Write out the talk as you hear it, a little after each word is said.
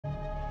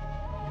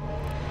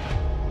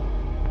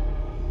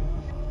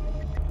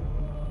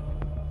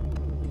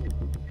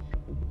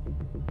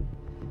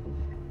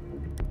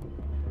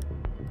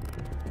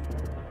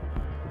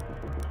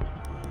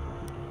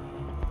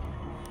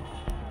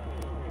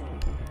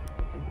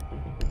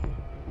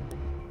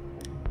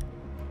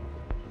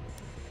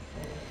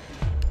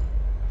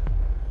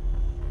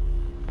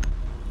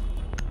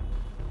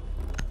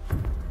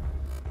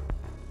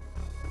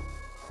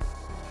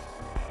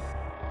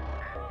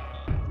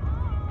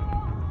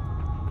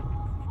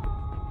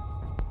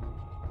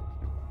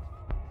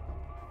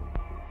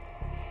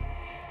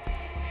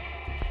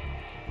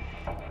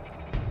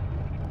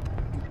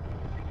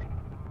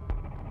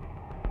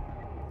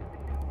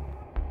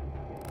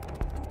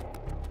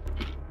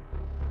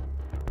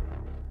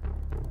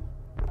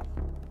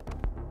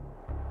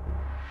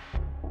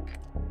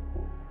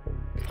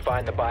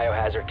find the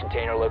biohazard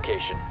container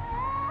location.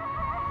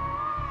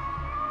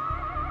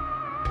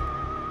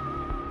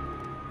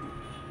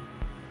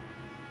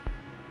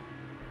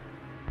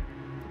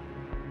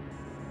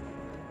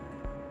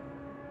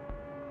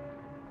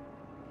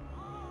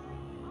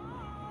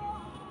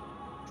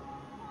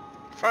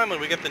 Finally,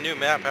 we get the new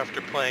map after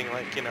playing,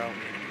 like, you know,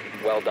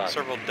 Well done.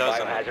 several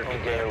dozen. Biohazard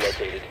container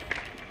located.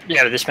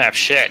 Yeah, but this map's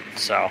shit,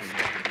 so.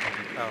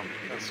 Oh,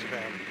 that's too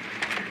bad.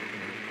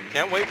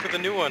 Can't wait for the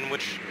new one,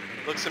 which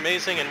looks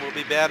amazing and will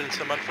be bad in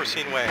some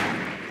unforeseen way.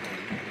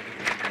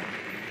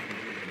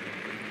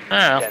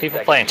 I don't know, people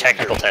playing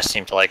technical tests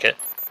seem to like it.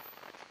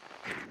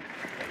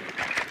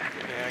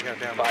 Yeah, I got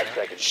down 5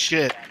 seconds.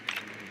 Shit.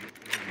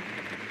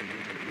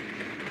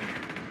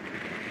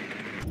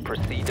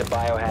 Proceed to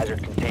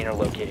biohazard container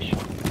location.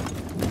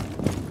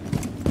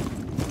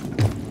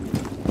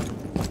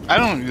 I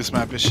don't think this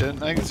map is shit. I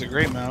think it's a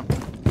great map. I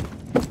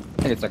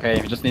think it's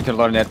okay, you just need to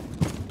learn it.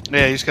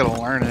 Yeah, you just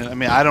gotta learn it. I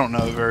mean, I don't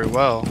know it very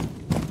well,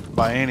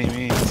 by any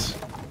means.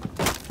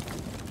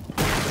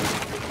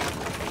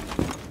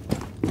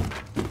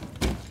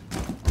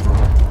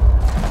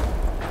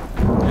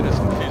 It is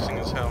confusing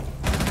as hell.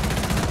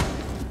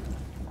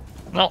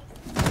 Well,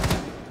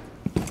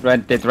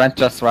 Did Rent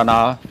just run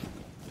off?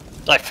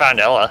 I found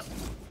Ella.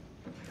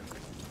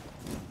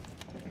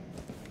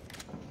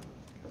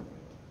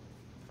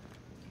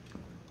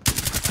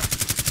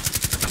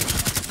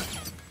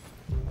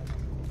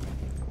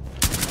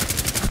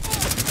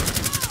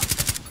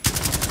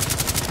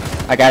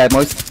 I got it,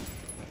 Moose.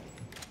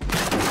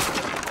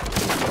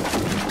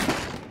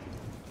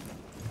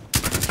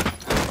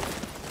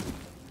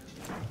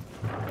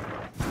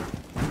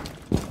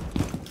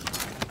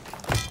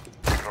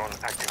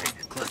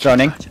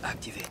 Droning.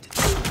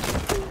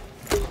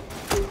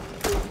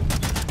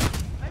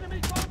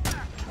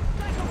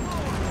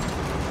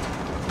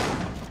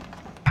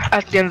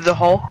 At the end of the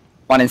hall.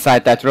 One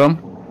inside that room.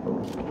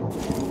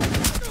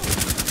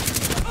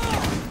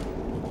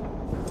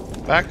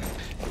 Back.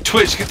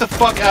 Twitch, get the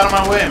fuck out of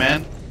my way,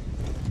 man.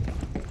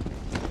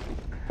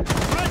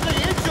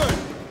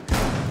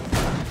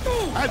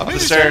 Up the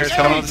stairs,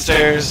 coming up the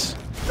stairs.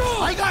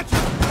 I got you.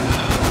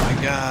 Oh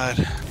my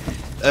god.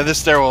 This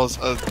stairwell is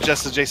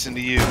just adjacent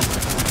to you.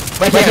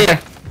 Right here.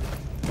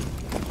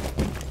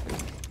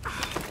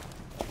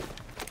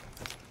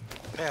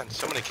 Man,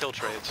 so many kill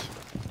trades.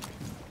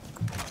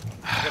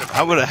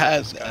 I would have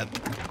had that.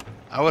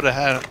 I would have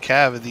had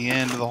Cav at the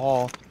end of the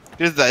hall.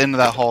 Here's the end of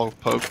that hall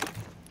poke.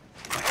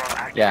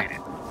 Yeah.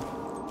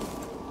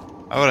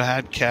 I would have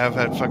had Cav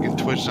had fucking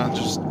Twitch on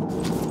just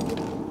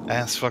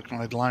ass fucking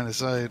like line of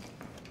sight.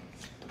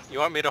 You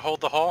want me to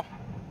hold the hall?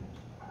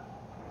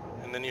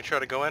 And then you try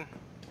to go in?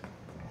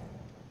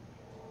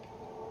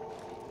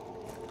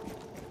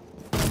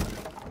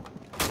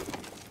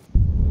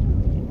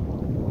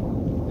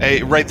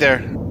 Hey, right there.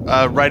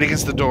 Right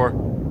against the door.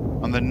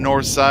 On the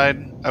north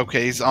side.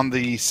 Okay, he's on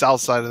the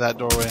south side of that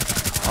doorway.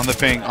 On the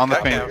ping. On the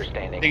ping.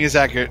 Ping is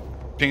accurate.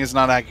 Ping is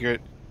not accurate.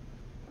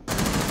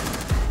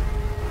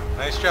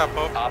 Nice job,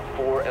 Pope. Op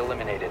 4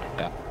 eliminated.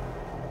 Yeah.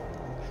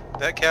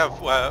 That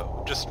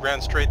Cav just ran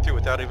straight through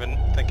without even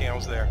thinking I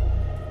was there.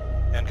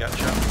 And got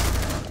shot.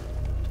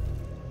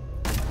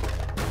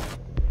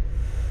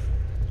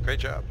 Great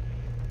job.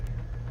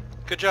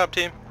 Good job,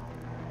 team.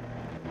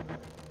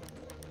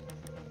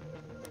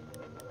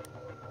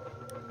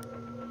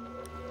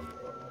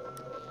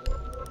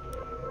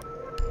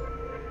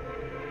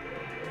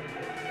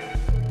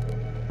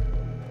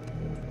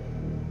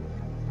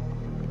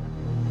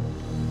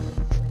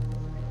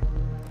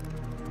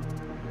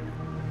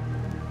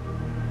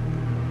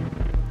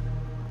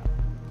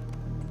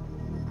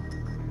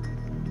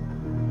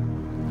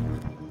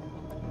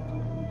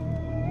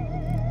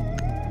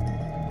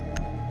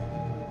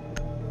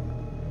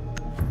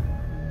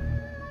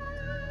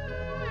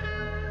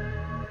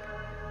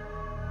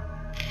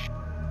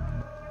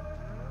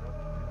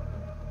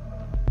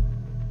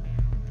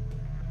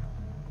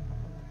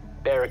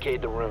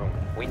 Barricade the room.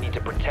 We need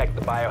to protect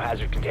the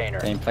biohazard container.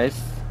 Same place.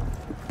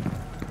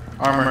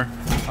 Armor.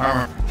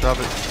 Armor. Drop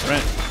it.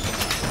 Rent.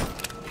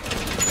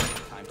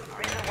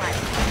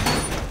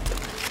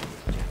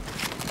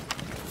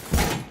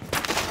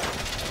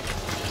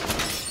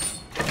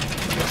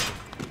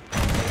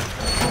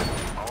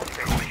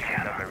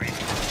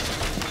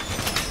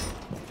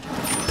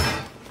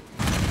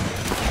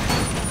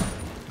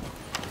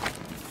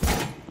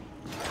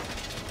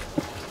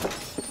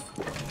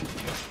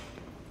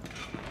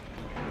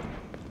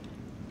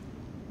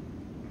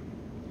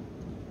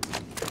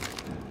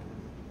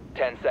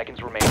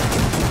 Seconds remaining.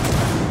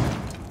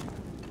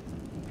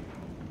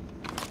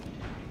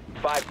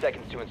 5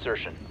 seconds to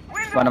insertion.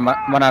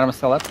 One item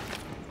still up.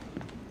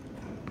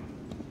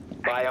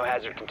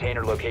 Biohazard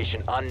container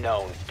location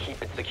unknown.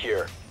 Keep it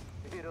secure.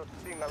 Secure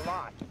the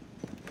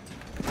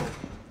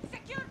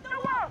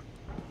wall.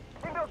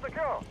 Window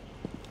secure.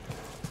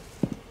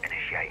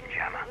 Initiate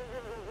jammer.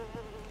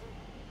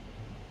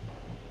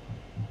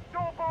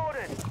 Door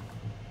boarded.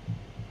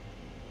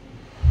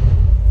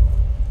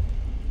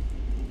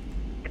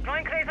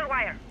 Deploying crazy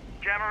wire.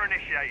 Jammer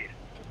initiated.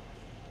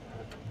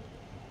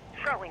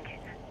 Throwing it.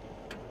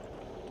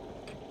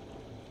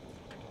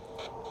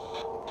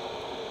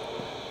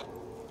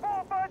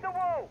 Fall by the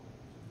wall.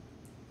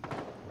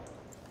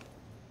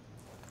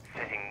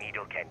 Setting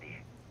needle candy.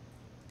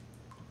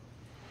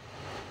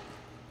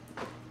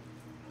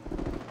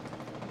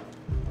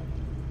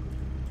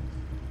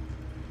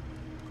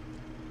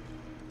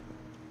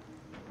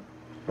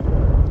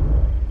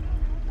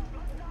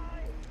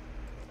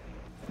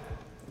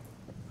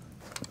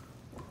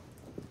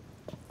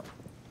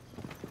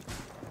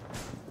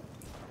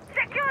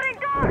 Securing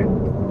door!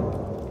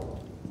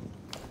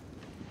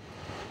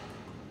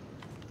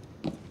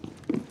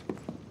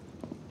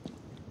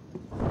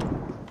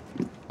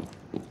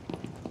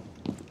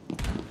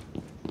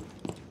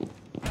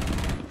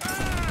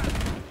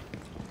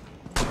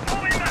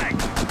 Moving back!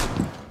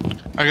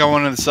 I got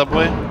one in the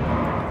subway.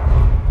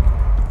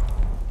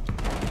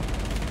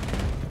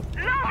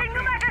 Loading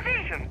new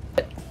magazine!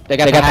 They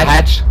got the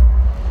hatch.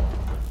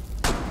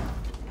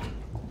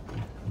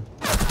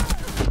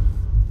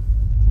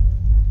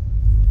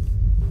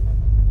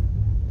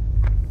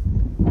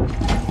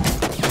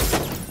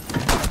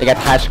 They got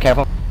the hatch,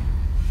 careful.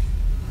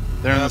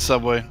 They're in the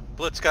subway.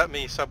 Blitz got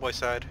me, subway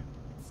side.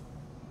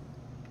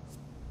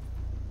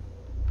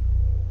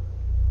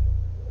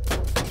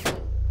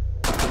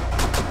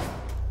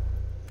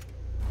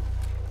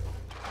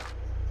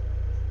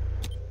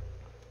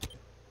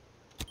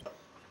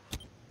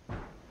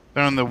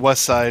 They're on the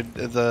west side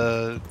of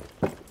the.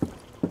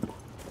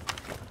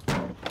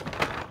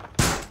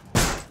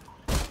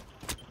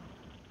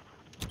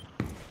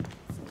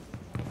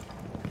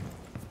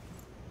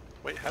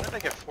 Wait, how did I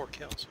get 4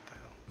 kills? What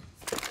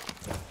the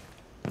hell?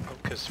 Oh,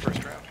 because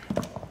first round.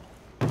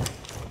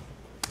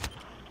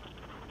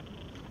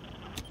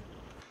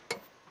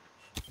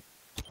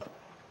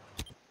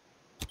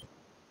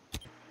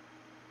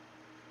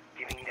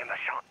 Giving them a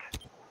shot.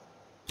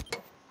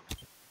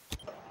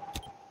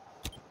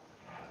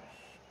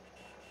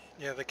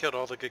 Yeah, they killed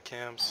all the good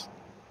cams.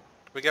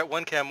 We got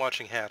one cam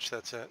watching hatch,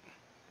 that's it.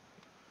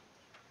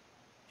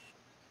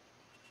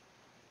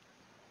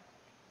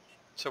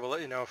 So we'll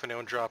let you know if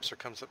anyone drops or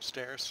comes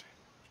upstairs.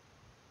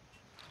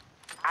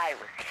 I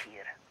was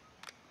here.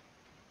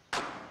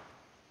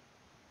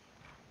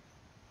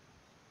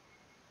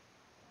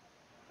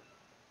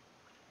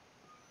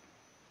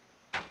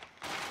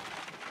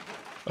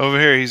 Over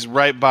here, he's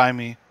right by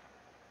me.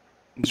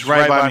 He's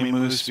right by me,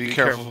 Moose. Be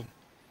careful.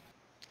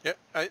 Yeah,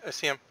 I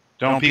see him.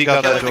 Don't peek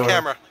out Kill that the door.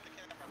 camera.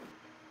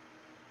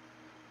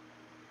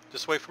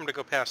 Just wait for him to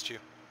go past you.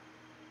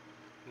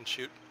 And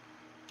shoot.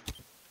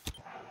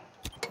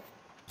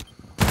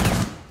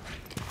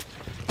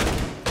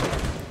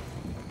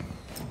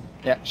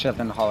 Yeah, shut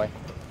in the hallway.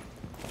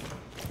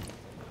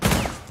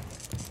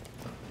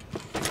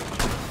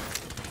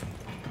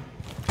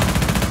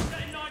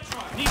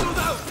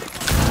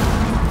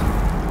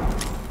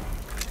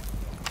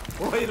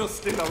 We're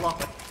still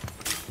alive.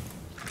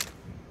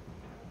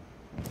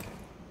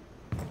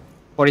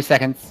 40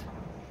 seconds.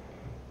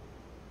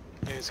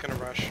 Yeah, he's gonna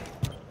rush.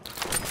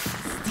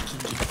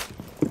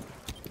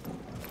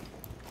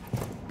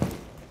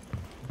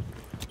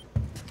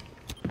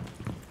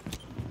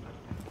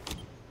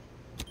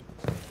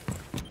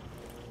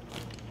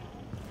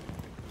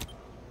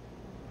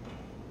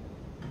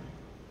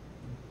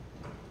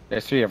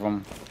 There's 3 of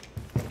them.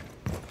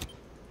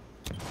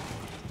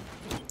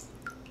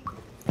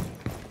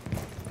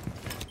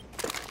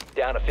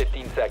 Down to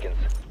 15 seconds.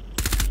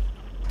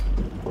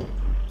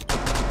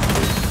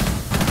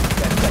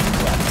 10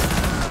 seconds left.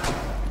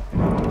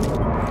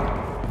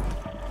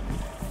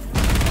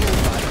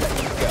 5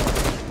 seconds to go.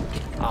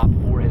 Op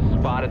 4 has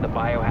spotted the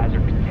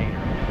biohazard container.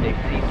 They've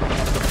seized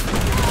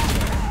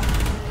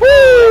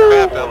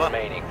Crap, the Ella.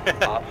 remaining.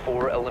 Op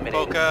 4 eliminated.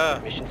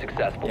 Boca. Mission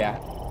successful. Yeah.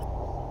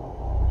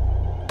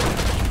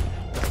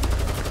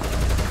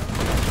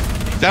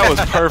 That was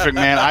perfect,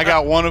 man. I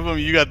got one of them,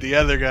 you got the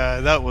other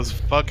guy. That was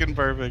fucking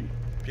perfect.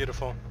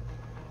 Beautiful.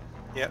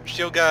 Yeah,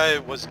 shield guy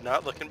was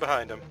not looking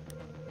behind him.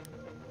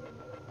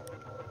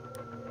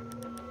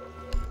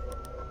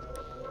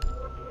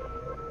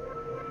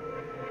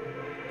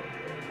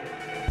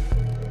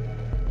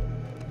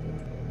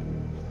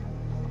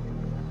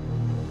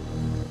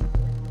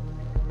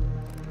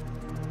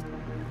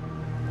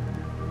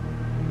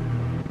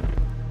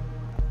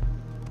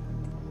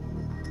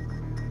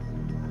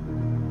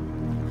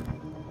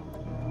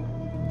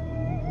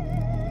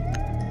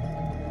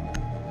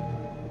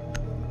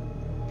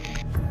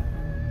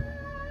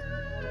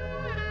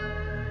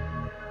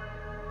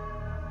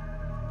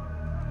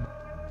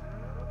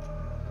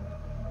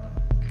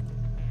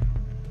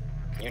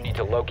 You need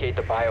to locate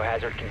the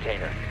biohazard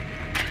container.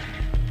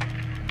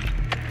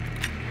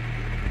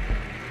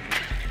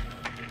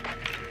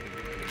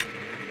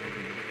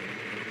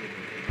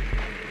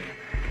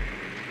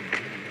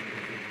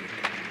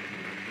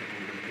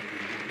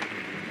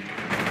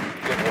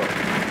 Good work.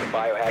 The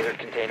biohazard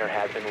container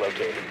has been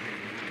located.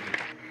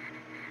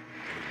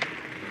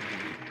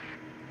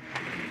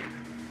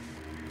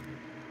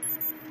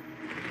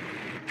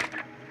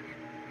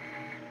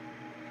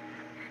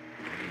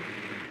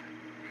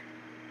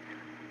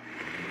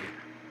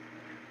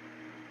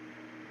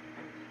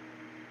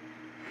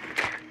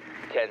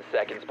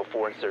 seconds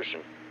before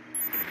insertion.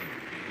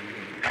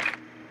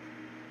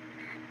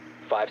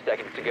 5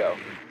 seconds to go.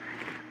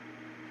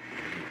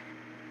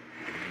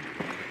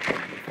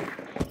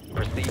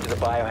 Proceed to the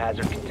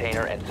biohazard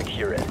container and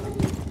secure it.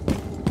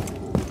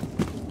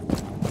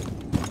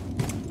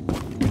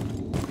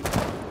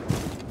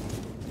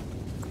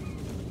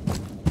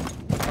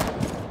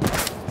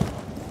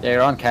 Yeah,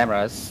 you're on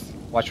cameras.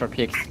 Watch for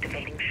peeks.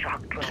 Activating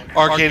shock drone.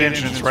 Arcade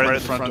entrance right at the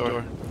front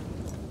door.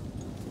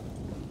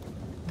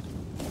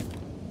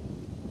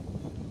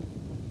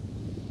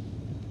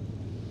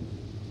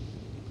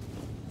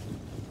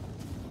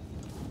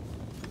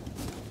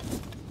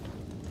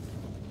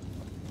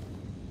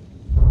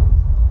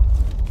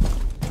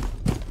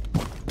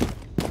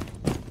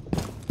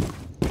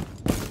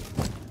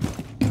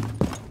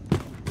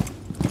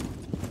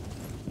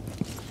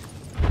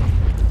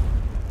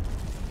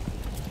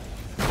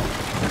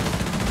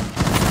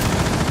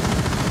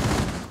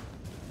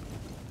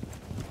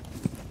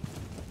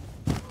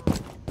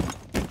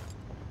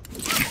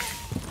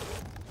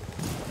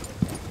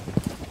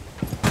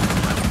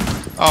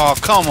 Oh,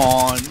 come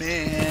on,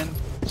 man.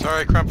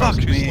 Sorry, Crump, I was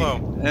Fuck too me.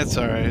 slow. It's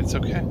alright, it's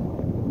okay.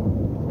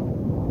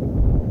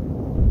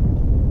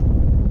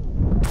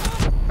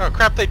 Oh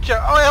crap,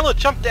 oh, Ella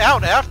jumped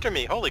out after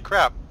me. Holy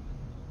crap.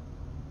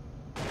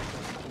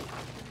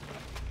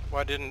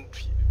 Why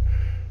didn't...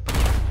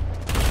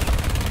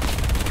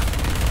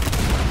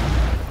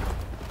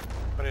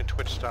 Why didn't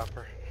Twitch stop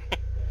her?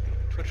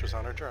 Twitch was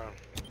on her drone.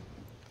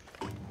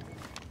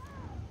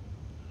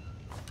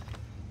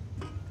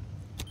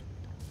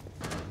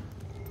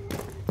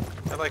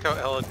 I like how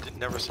Ella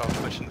never saw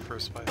Twitch in the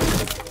first place.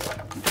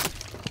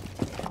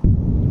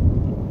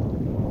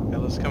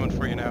 Ella's coming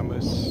for you now,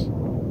 Moose.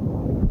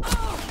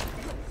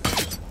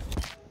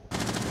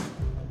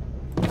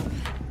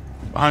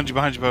 Behind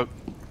you, boat.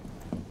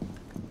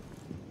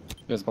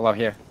 There's below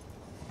here.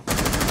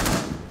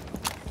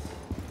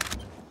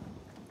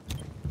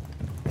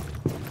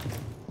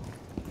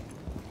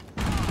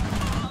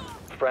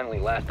 Friendly,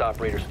 last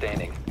operator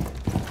standing.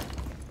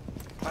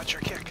 Watch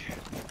your kick.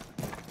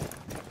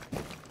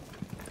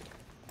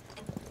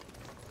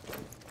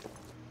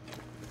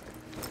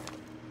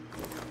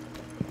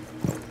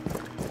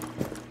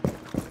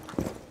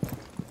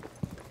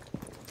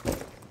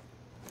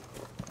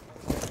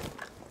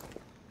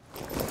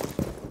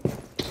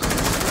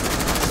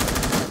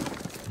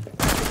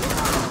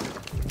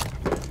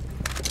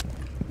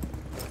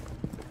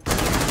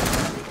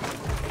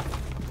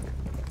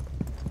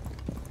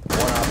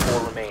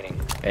 Remaining.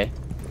 Okay.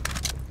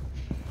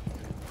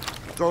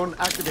 Drone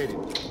activated.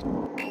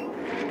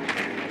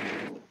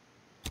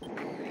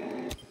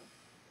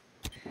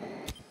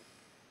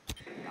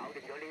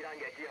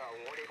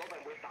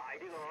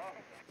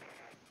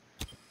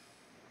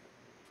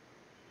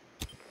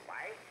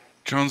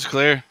 Drone's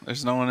clear.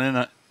 There's no one in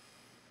it.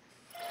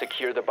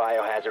 Secure the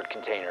biohazard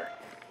container.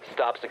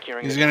 Stop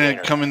securing He's the gonna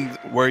container. come in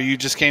where you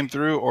just came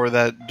through, or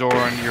that door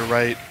on your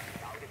right,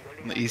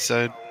 on the east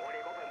side.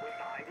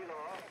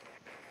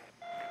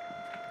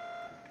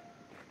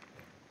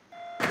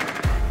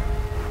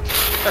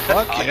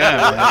 Fuck yeah,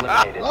 man.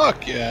 Eliminated.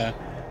 Fuck yeah.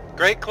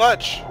 Great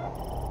clutch.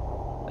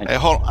 Hey,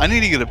 hold on. I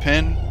need to get a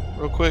pin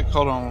real quick.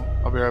 Hold on.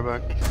 I'll be right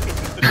back.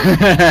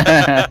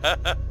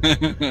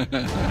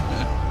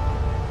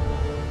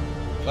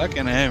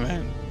 Fucking hey,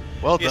 man.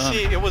 Well You done.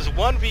 see, it was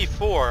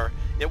 1v4.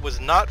 It was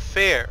not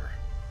fair.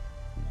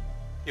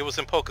 It was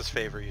in Polka's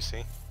favor, you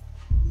see.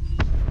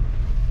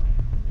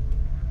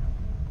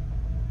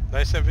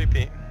 Nice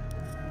MVP.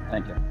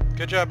 Thank you.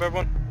 Good job,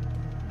 everyone.